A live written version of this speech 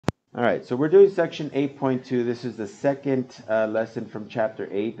All right, so we're doing section 8.2. This is the second lesson from chapter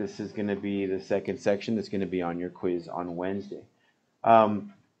 8. This is going to be the second section that's going to be on your quiz on Wednesday.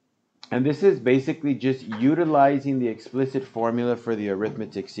 And this is basically just utilizing the explicit formula for the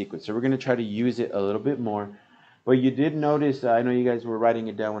arithmetic sequence. So we're going to try to use it a little bit more. But you did notice, I know you guys were writing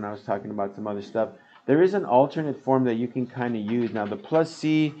it down when I was talking about some other stuff. There is an alternate form that you can kind of use. Now, the plus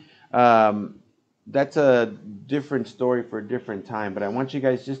C, that's a different story for a different time. But I want you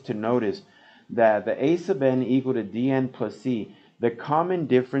guys just to notice that the A sub n equal to dn plus C, the common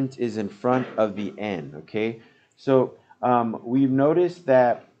difference is in front of the n, okay? So we've noticed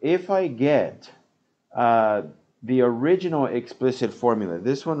that if I get the original explicit formula,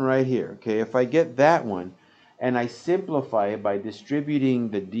 this one right here, okay, if I get that one, and I simplify it by distributing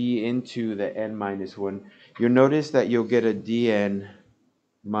the d into the n minus 1, you'll notice that you'll get a dn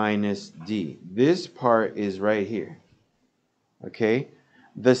minus d. This part is right here. Okay?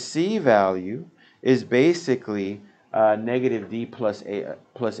 The c value is basically negative d plus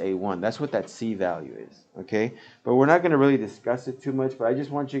a1. That's what that c value is. Okay? But we're not going to really discuss it too much, but I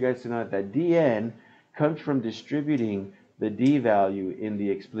just want you guys to know that dn comes from distributing the d value in the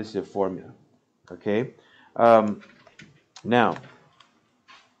explicit formula. Okay? Now,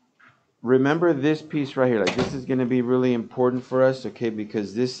 remember this piece right here. Like, this is going to be really important for us, okay,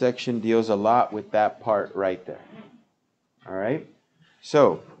 because this section deals a lot with that part right there. All right?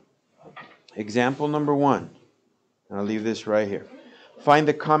 So, example number 1. I'll leave this right here. Find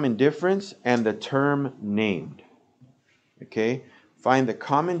the common difference and the term named. Okay? Find the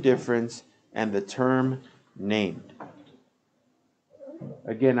common difference and the term named.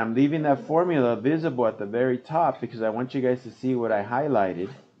 Again, I'm leaving that formula visible at the very top because I want you guys to see what I highlighted.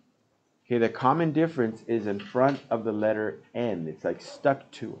 Okay, the common difference is in front of the letter N. It's like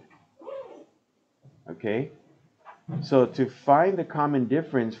stuck to it. Okay? So to find the common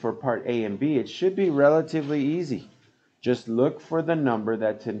difference for part A and B, it should be relatively easy. Just look for the number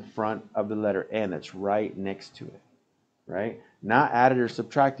that's in front of the letter N, that's right next to it. Right? Not added or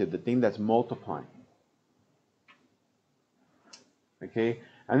subtracted, the thing that's multiplying. Okay?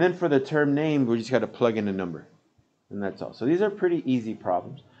 And then for the term named, we just got to plug in a number. And that's all. So these are pretty easy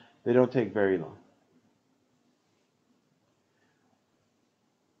problems. They don't take very long.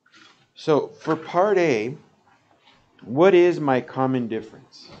 So for part A, what is my common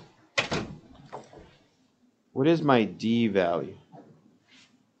difference? What is my D value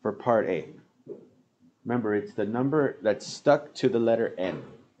for part A? Remember, it's the number that's stuck to the letter N.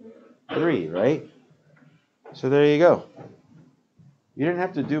 3, right? So there you go. You didn't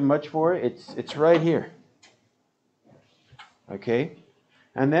have to do much for it. It's right here. Okay?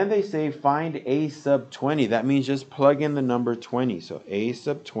 And then they say find A sub 20. That means just plug in the number 20. So A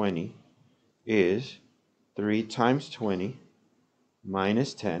sub 20 is 3 times 20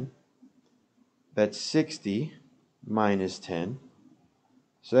 minus 10. That's 60 minus 10.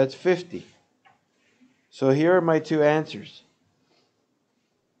 So that's 50. So here are my two answers.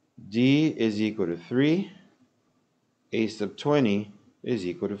 D is equal to 3. A sub 20 is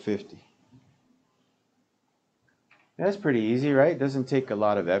equal to 50. That's pretty easy, right? It doesn't take a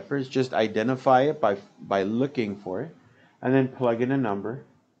lot of effort. Just identify it by looking for it, and then plug in a number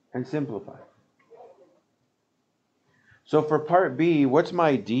and simplify. So for part B, what's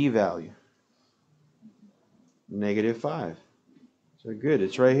my D value? Negative 5. So good,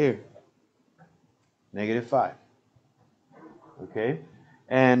 it's right here. Negative 5. Okay?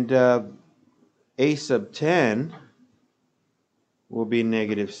 And A sub 10 will be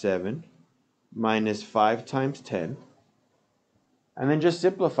negative 7 minus 5 times 10. And then just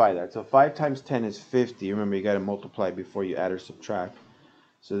simplify that. So 5 times 10 is 50. Remember, you got to multiply before you add or subtract.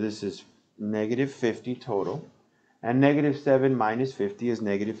 So this is negative 50 total. And negative 7 minus 50 is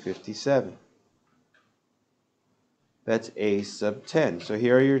negative 57. That's A sub 10. So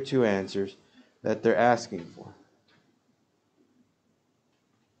here are your two answers that they're asking for.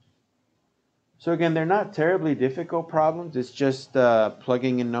 So again, they're not terribly difficult problems. It's just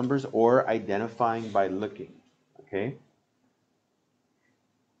plugging in numbers or identifying by looking. Okay?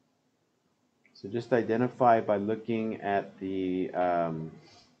 So just identify by looking at the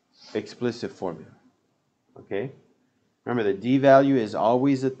explicit formula. Okay? Remember, the D value is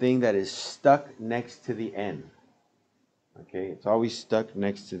always the thing that is stuck next to the N. Okay? It's always stuck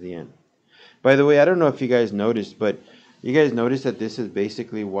next to the N. By the way, I don't know if you guys noticed, but you guys notice that this is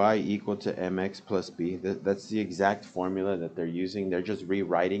basically y equal to mx plus b. That's the exact formula that they're using. They're just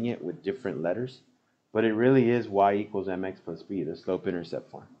rewriting it with different letters. But it really is y equals mx plus b, the slope-intercept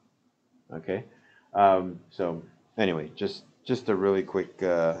form. Okay? So anyway, just a really quick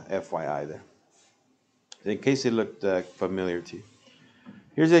FYI there, in case it looked familiar to you.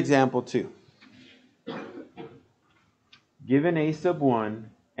 Here's example 2. Given a sub 1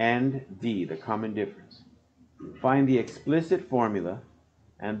 and d, the common difference, find the explicit formula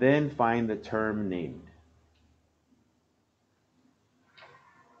and then find the term named.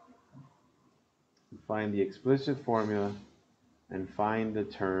 Find the explicit formula and find the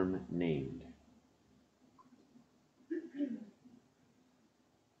term named.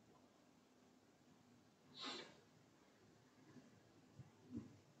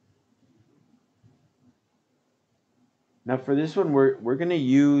 Now for this one, we're going to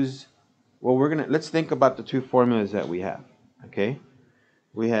use, let's think about the two formulas that we have, okay?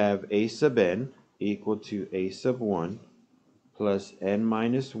 We have a sub n equal to a sub 1 plus n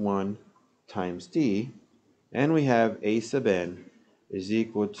minus 1 times d, and we have a sub n is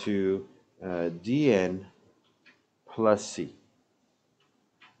equal to dn plus c.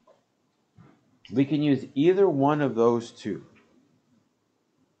 We can use either one of those two,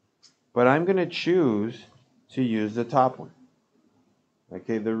 but I'm going to choose to use the top one.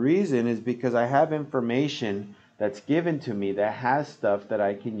 Okay, the reason is because I have information that's given to me that has stuff that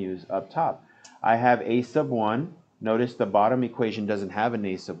I can use up top. I have a sub 1. Notice the bottom equation doesn't have an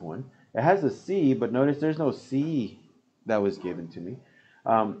a sub 1. It has a c, but notice there's no c that was given to me.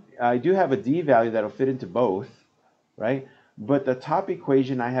 I do have a d value that'll fit into both, right? But the top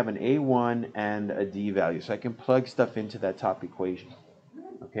equation, I have an a1 and a d value, so I can plug stuff into that top equation.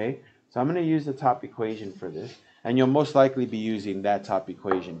 Okay, so I'm going to use the top equation for this, and you'll most likely be using that top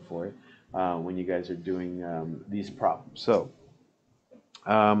equation for it when you guys are doing these problems. So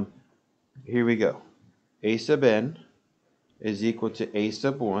here we go. A sub n is equal to a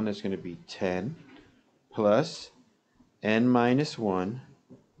sub 1, that's going to be 10, plus n minus 1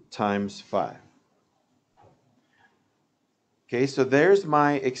 times 5. Okay, so there's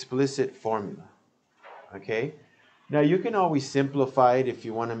my explicit formula. Okay, now you can always simplify it if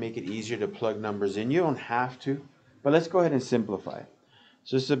you want to make it easier to plug numbers in. You don't have to, but let's go ahead and simplify it.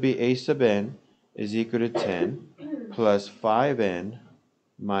 So this will be a sub n is equal to 10 plus 5n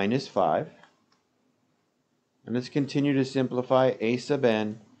minus 5. And let's continue to simplify. A sub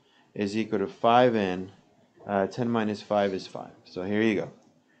n is equal to 5n. 10 minus 5 is 5. So here you go.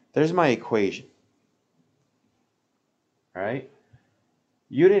 There's my equation. All right?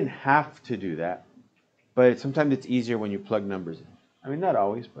 You didn't have to do that, but sometimes it's easier when you plug numbers in. I mean, not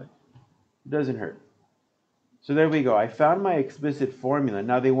always, but it doesn't hurt. So there we go. I found my explicit formula.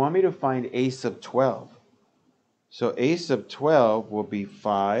 Now they want me to find a sub 12. So a sub 12 will be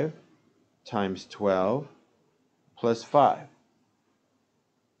 5 times 12 plus 5.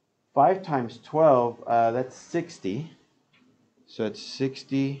 5 times 12, that's 60. So it's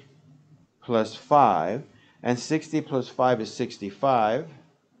 60 plus 5. And 60 plus 5 is 65.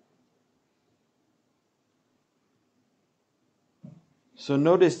 So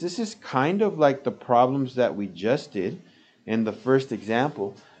notice this is kind of like the problems that we just did in the first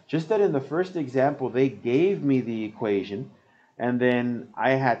example. Just that in the first example, they gave me the equation, and then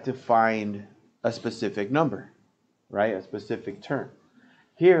I had to find a specific number, right? A specific term.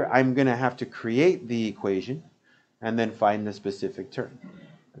 Here, I'm going to have to create the equation and then find the specific term.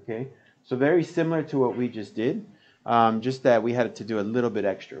 Okay? So very similar to what we just did, just that we had to do a little bit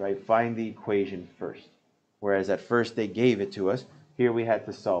extra, right? Find the equation first. Whereas at first they gave it to us. Here we had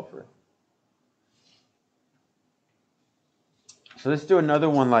to solve for it. So let's do another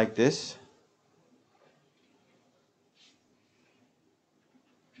one like this.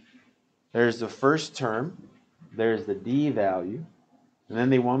 There's the first term. There's the d value. And then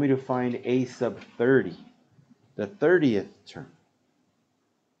they want me to find a sub 30, the 30th term.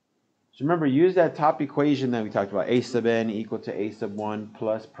 So remember, use that top equation that we talked about. A sub n equal to a sub 1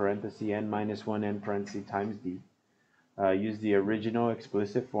 plus parenthesis n minus 1 n parenthesis times d. Use the original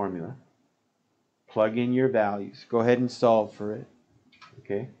explicit formula. Plug in your values. Go ahead and solve for it.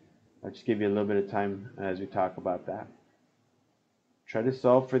 Okay? I'll just give you a little bit of time as we talk about that. Try to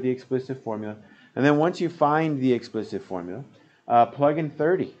solve for the explicit formula. And then once you find the explicit formula, plug in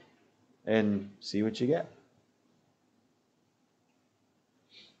 30 and see what you get.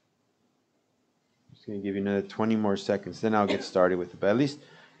 Just going to give you another 20 more seconds, then I'll get started with it. But at least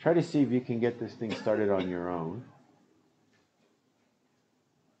try to see if you can get this thing started on your own.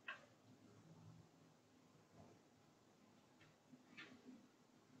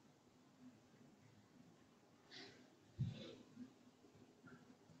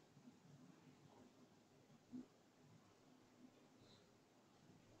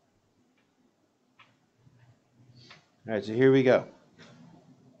 All right, so here we go.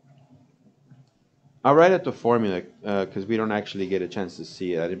 I'll write out the formula because we don't actually get a chance to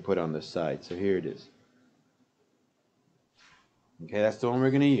see it. I didn't put it on the side, so here it is. Okay, that's the one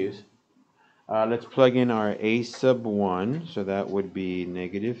we're going to use. Let's plug in our a sub 1. So that would be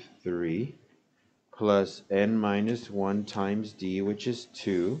negative 3 plus n minus 1 times d, which is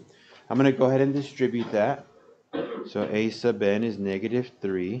 2. I'm going to go ahead and distribute that. So a sub n is negative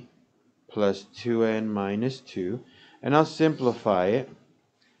 3 plus 2n minus 2. And I'll simplify it.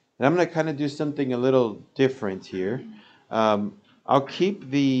 And I'm going to kind of do something a little different here. I'll keep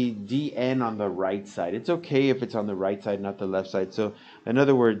the dn on the right side. It's okay if it's on the right side, not the left side. So in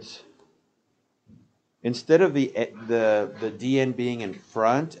other words, instead of the dn being in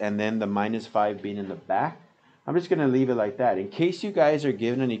front and then the minus 5 being in the back, I'm just going to leave it like that. In case you guys are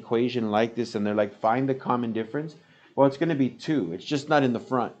given an equation like this and they're like, find the common difference, well, it's going to be 2. It's just not in the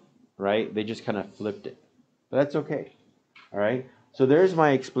front, right? They just kind of flipped it. But that's okay, all right? So there's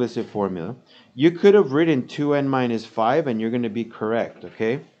my explicit formula. You could have written 2n minus 5 and you're going to be correct,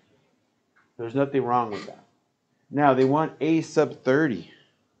 okay? There's nothing wrong with that. Now, they want a sub 30.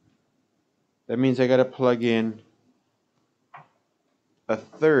 That means I got to plug in a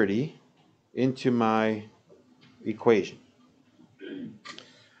 30 into my equation.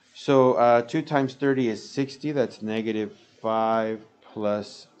 So 2 times 30 is 60. That's negative 5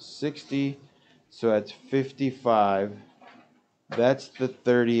 plus 60. So that's 55. That's the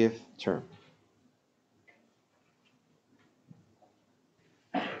 30th term.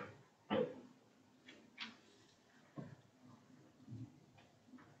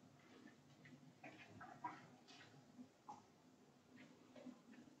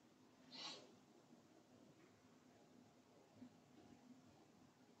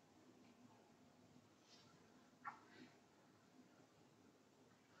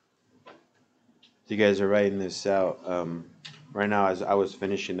 You guys are writing this out. Right now, as I was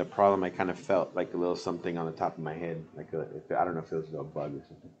finishing the problem, I kind of felt like a little something on the top of my head. Like I don't know if it was a bug or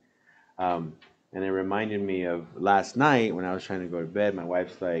something. And it reminded me of last night when I was trying to go to bed. My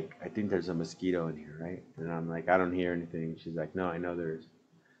wife's like, I think there's a mosquito in here, right? And I'm like, I don't hear anything. She's like, no, I know there is.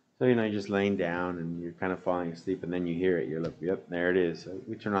 So, you're just laying down and you're kind of falling asleep and then you hear it. You're like, yep, there it is. So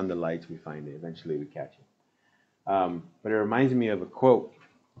we turn on the lights, we find it. Eventually we catch it. But it reminds me of a quote.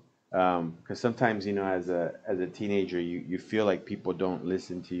 Because sometimes, as a teenager, you feel like people don't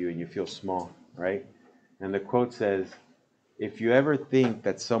listen to you and you feel small, right? And the quote says, if you ever think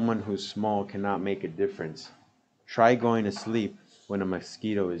that someone who's small cannot make a difference, try going to sleep when a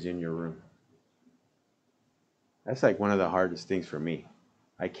mosquito is in your room. That's like one of the hardest things for me.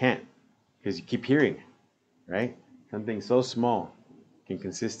 I can't, because you keep hearing it, right? Something so small can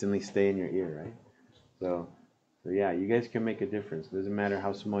consistently stay in your ear, right? So yeah, you guys can make a difference. It doesn't matter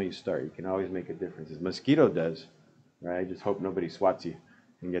how small you start. You can always make a difference. As mosquito does, right? I just hope nobody swats you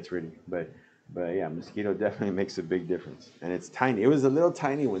and gets rid of you. But yeah, mosquito definitely makes a big difference. And it's tiny. It was a little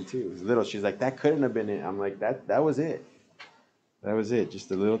tiny one too. It was little. She's like, that couldn't have been it. I'm like, that was it. That was it.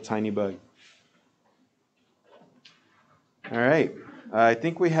 Just a little tiny bug. All right. I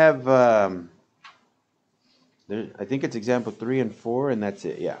think we have, I think it's example 3 and 4, and that's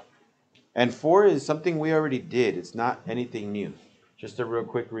it. Yeah. And 4 is something we already did. It's not anything new. Just a real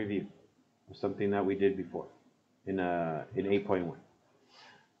quick review of something that we did before in 8.1.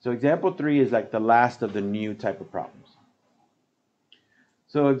 So example 3 is like the last of the new type of problems.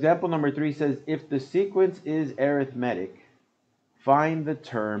 So example number 3 says, if the sequence is arithmetic, find the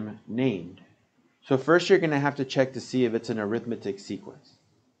term named. So first you're going to have to check to see if it's an arithmetic sequence.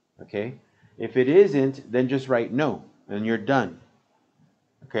 Okay? If it isn't, then just write no, and you're done.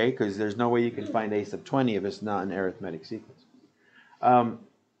 Okay, because there's no way you can find a sub 20 if it's not an arithmetic sequence.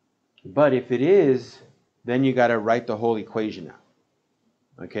 But if it is, then you got to write the whole equation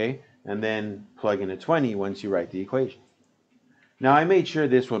out. Okay, and then plug in a 20 once you write the equation. Now I made sure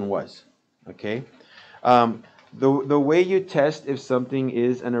this one was. Okay, the way you test if something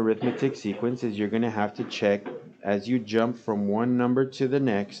is an arithmetic sequence is you're going to have to check as you jump from one number to the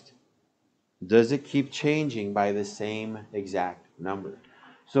next, does it keep changing by the same exact number?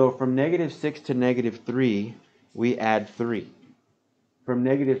 So from negative 6 to negative 3, we add 3. From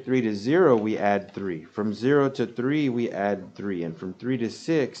negative 3 to 0, we add 3. From 0 to 3, we add 3. And from 3 to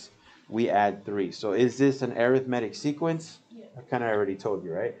 6, we add 3. So is this an arithmetic sequence? Yeah. I kind of already told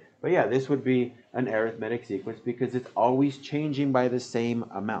you, right? But yeah, this would be an arithmetic sequence because it's always changing by the same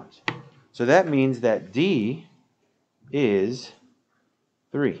amount. So that means that D is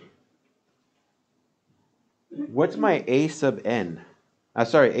 3. What's my A sub n?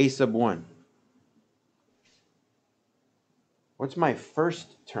 A sub 1. What's my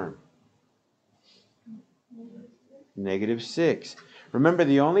first term? Negative 6. Remember,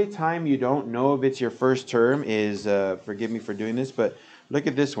 the only time you don't know if it's your first term is, forgive me for doing this, but look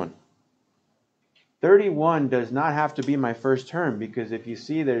at this one. 31 does not have to be my first term, because if you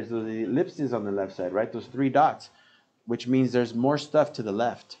see there's the ellipses on the left side, right? Those 3 dots, which means there's more stuff to the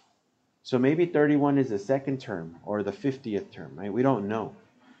left. So maybe 31 is the second term or the 50th term, right? We don't know.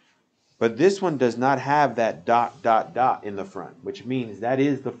 But this one does not have that dot, dot, dot in the front, which means that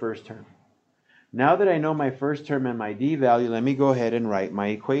is the first term. Now that I know my first term and my d value, let me go ahead and write my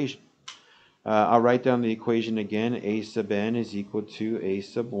equation. I'll write down the equation again. A sub n is equal to a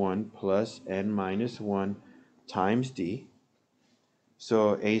sub 1 plus n minus 1 times d.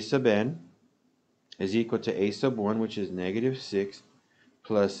 So a sub n is equal to a sub 1, which is negative 6,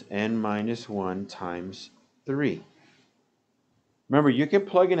 plus n minus 1 times 3. Remember, you can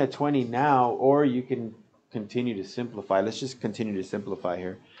plug in a 20 now, or you can continue to simplify. Let's just continue to simplify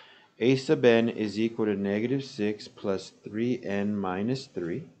here. A sub n is equal to negative 6 plus 3n minus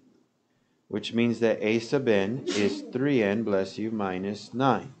 3, which means that a sub n is 3n, bless you, minus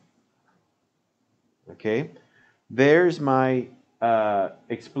 9. Okay? There's my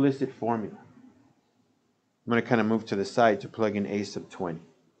explicit formula. I'm going to kind of move to the side to plug in a sub 20.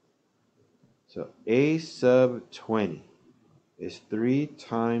 So a sub 20 is 3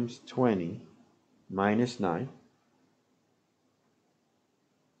 times 20 minus 9,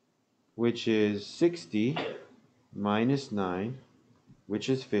 which is 60 minus 9, which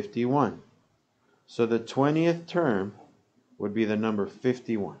is 51. So the 20th term would be the number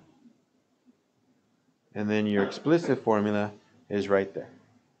 51. And then your explicit formula is right there.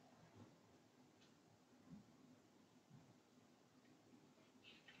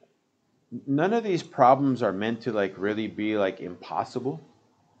 None of these problems are meant to like really be like impossible.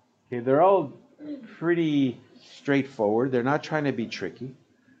 Okay, they're all pretty straightforward. They're not trying to be tricky.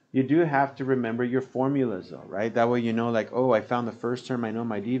 You do have to remember your formulas though, right? That way you know like, oh, I found the first term, I know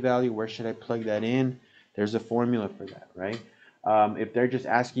my d value, where should I plug that in? There's a formula for that, right? If they're just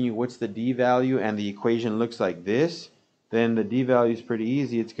asking you what's the d value and the equation looks like this, then the d value is pretty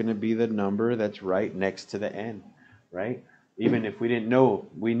easy. It's going to be the number that's right next to the n, right? Even if we didn't know,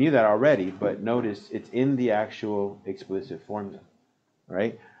 we knew that already, but notice it's in the actual explicit formula,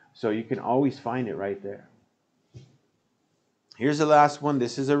 right? So you can always find it right there. Here's the last one.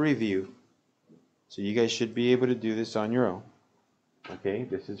 This is a review. So you guys should be able to do this on your own. Okay,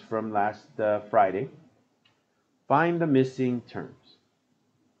 this is from last Friday. Find the missing terms,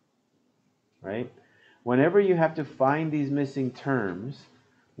 right? Whenever you have to find these missing terms,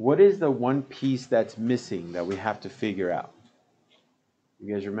 what is the one piece that's missing that we have to figure out?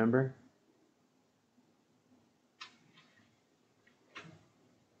 You guys remember?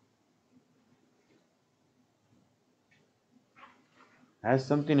 It has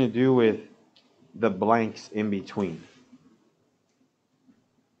something to do with the blanks in between.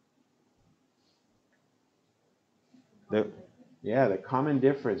 The common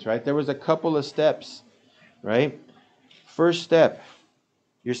difference, right? There was a couple of steps, right? First step,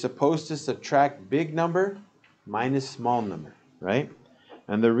 you're supposed to subtract big number minus small number, right?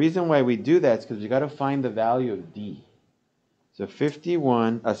 And the reason why we do that is because we got to find the value of d. So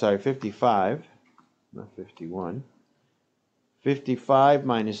 55, not 51. 55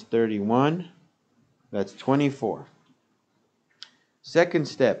 minus 31, that's 24. Second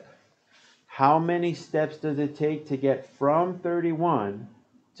step, how many steps does it take to get from 31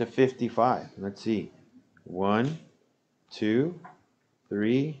 to 55? Let's see. 1, 2,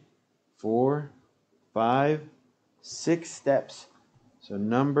 3, 4, 5, 6 steps. So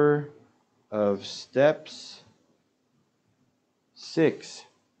number of steps, 6.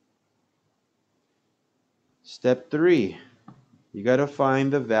 Step 3, you got to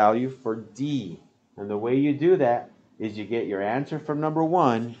find the value for d. And the way you do that is you get your answer from number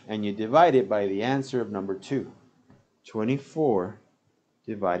 1 and you divide it by the answer of number 2. 24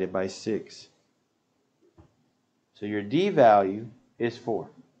 divided by 6. So your d value is 4.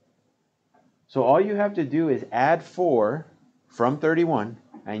 So all you have to do is add 4 from 31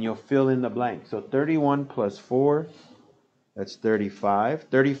 and you'll fill in the blank. So 31 plus 4, that's 35.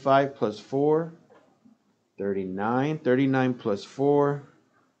 35 plus 4, 39. 39 plus 4,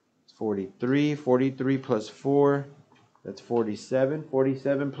 43. 43 plus 4, that's 47.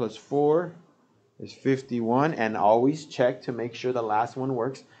 47 plus 4 is 51. And always check to make sure the last one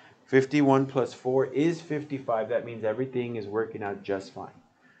works. 51 plus 4 is 55. That means everything is working out just fine.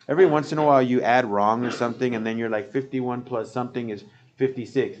 Every once in a while you add wrong or something and then you're like 51 plus something is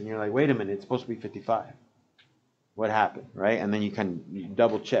 56. And you're like, wait a minute, it's supposed to be 55. What happened, right? And then you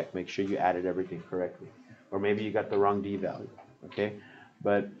double check, make sure you added everything correctly. Or maybe you got the wrong d value, okay?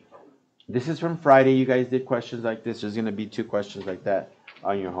 But this is from Friday. You guys did questions like this. There's going to be 2 questions like that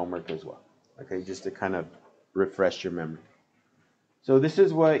on your homework as well, okay? Just to kind of refresh your memory. So this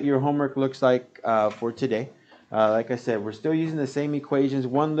is what your homework looks like for today. Like I said, we're still using the same equations,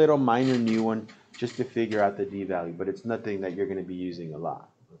 one little minor new one just to figure out the d value, but it's nothing that you're going to be using a lot,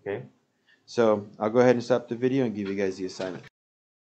 okay? So I'll go ahead and stop the video and give you guys the assignment.